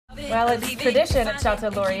Well, it's tradition at Chateau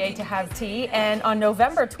Laurier to have tea, and on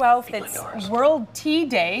November 12th, it's World Tea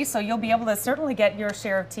Day, so you'll be able to certainly get your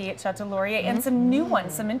share of tea at Chateau Laurier, and some new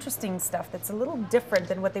ones, some interesting stuff that's a little different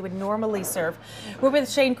than what they would normally serve. We're with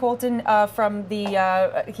Shane Colton from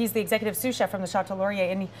he's the executive sous chef from the Chateau Laurier,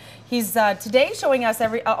 and he's today showing us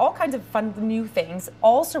all kinds of fun new things,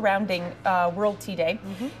 all surrounding World Tea Day.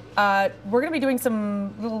 We're going to be doing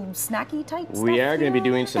some little snacky type stuff. We are going to be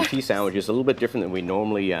doing some tea sandwiches, a little bit different than we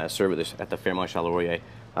normally serve at the Fairmont Chateau Laurier.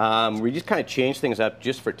 We just kind of changed things up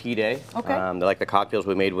just for tea day. Okay. They're like the cocktails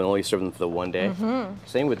we made, we only serve them for the one day.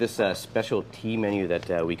 Same with this special tea menu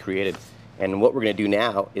that we created. And what we're going to do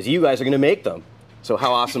now is you guys are going to make them. So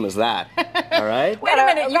how awesome is that? All right? Wait a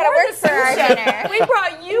minute, you gotta work for our dinner. We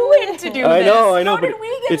brought you in to do this. I know, How did but we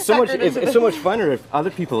get it's so much funner if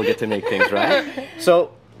other people get to make things, right?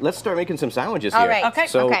 So let's start making some sandwiches here. All right. Okay.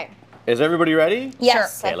 So, is everybody ready?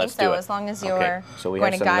 Yes, Sure. Okay, I let's think so, do it. as long as you're Okay. So we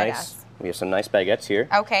going have to some guide nice, us. we have some nice baguettes here.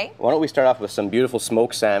 Okay. Why don't we start off with some beautiful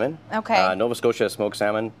smoked salmon. Okay. Nova Scotia smoked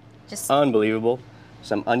salmon. Just unbelievable.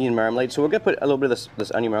 Some onion marmalade. So we're going to put a little bit of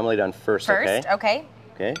this onion marmalade on first, okay? Okay.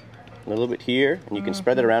 Okay. A little bit here, and you can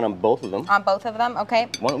spread it around on both of them. On both of them, okay.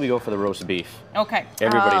 Why don't we go for the roast beef? Okay.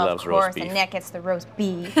 Everybody loves roast Of course, beef. and Nick gets the roast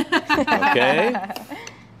beef. Okay.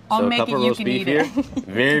 I'll So make a couple it, of you roast can beef eat here. it.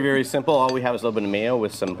 Very, very simple. All we have is a little bit of mayo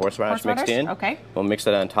with some horseradish mixed in. Okay. We'll mix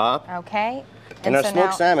that on top. Okay. And our so smoked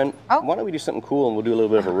now- salmon, Oh. why don't we do something cool and we'll do a little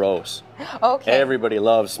bit of a roast. Okay. Everybody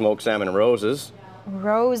loves smoked salmon and roses.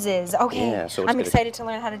 Roses. Okay. Yeah, so it's I'm gonna- excited to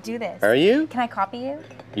learn how to do this. Are you? Can I copy you?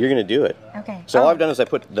 You're going to do it. Okay. So all I've done is I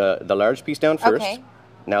put the large piece down first. Okay.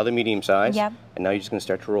 Now the medium size. Yep. And now you're just going to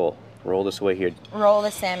start to roll. Roll this way here. Roll the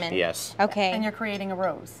salmon. Yes. Okay. And you're creating a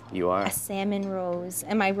rose. You are. A salmon rose.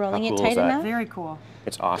 Am I rolling How it cool tight is that? enough? Very cool.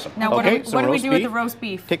 It's awesome. Now, okay, what some do we roast do with beef. the roast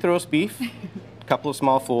beef? Take the roast beef, a couple of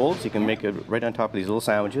small folds. You can make it right on top of these little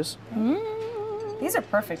sandwiches. These are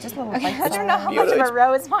perfect, just little I bites. don't know how much of a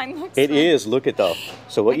rose mine looks It like. is. Look at though.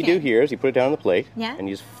 So what you do here is you put it down on the plate. Yeah. And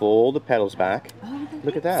you just fold the petals back.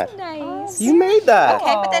 Look at that. Nice. You made that.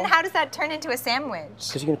 Okay, but then how does that turn into a sandwich?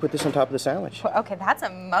 Because you're going to put this on top of the sandwich. Okay, that's a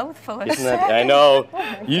mouthful of Isn't that? I know.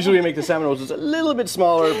 Usually we make the salmon rolls a little bit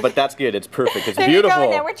smaller, but that's good. It's perfect. It's There beautiful. you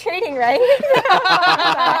go. Now we're trading, right?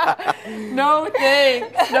 No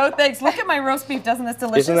thanks. No thanks. Look at my roast beef. Doesn't this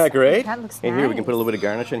delicious? Isn't that great? That looks And here we can nice. put a little bit of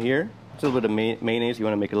garnish in here. Just a little bit of mayonnaise. You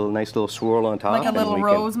want to make a nice little swirl on top. Like a and little we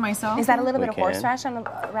rose myself? Is that a little We bit of can.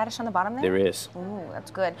 horseradish on the bottom there? There is. Ooh,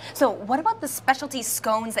 that's good. So what about the specialty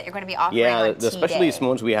scones that you're going to be offering Yeah, on the Tea specialty Day?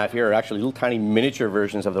 scones we have here are actually little tiny miniature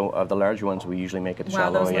versions of the larger ones we usually make at the Wow,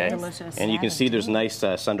 Chateau those look Laurier. delicious. And you can see there's nice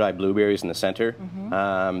sun-dried blueberries in the center.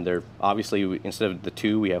 They're obviously, instead of the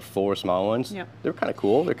 2, we have 4 small ones. Yep. They're kind of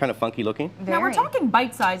cool. They're kind of funky looking. Now we're Very. talking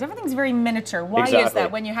bite size. Everything's very miniature. Why is Exactly.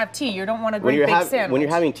 that? When you have tea, you don't want a When great you're, big sandwich. when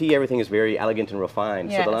you're having tea, everything is very elegant and refined.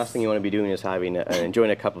 So the Yes. last thing you want to be doing is having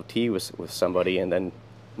enjoying a cup of tea with somebody and then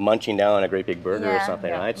munching down on a great big burger or Yeah. something,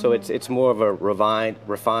 Yeah. right? So it's more of a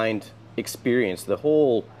refined experience. The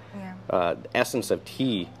whole essence of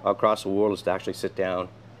tea across the world is to actually sit down,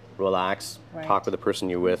 relax, Right. talk with the person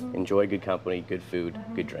you're with, enjoy good company, good food,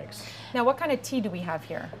 good drinks. Now, what kind of tea do we have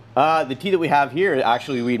here? The tea that we have here,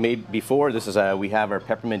 actually we made before, this is we have our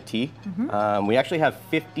peppermint tea. We actually have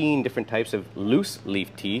 15 different types of loose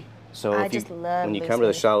leaf tea. So I if you, just love when you loose come to the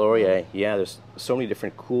leaf. Chateau Laurier, yeah, there's so many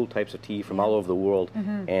different cool types of tea from all over the world.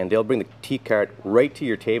 And they'll bring the tea cart right to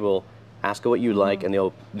your table, ask what you like, and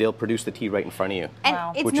they'll produce the tea right in front of you. And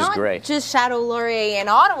Wow. it's Which is not great. just Chateau Laurier in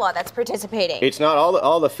Ottawa that's participating. It's not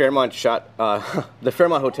all the Fairmont the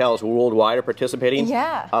Fairmont hotels worldwide are participating.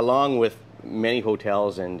 Yeah. Along with many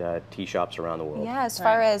hotels and tea shops around the world. Yeah, as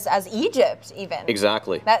far as Egypt even.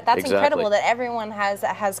 Exactly. That's Exactly. incredible that everyone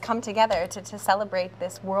has come together to celebrate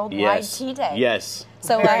this worldwide Yes. tea day. Yes.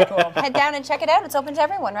 So Very cool. head down and check it out. It's open to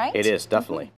everyone, right? It is, definitely.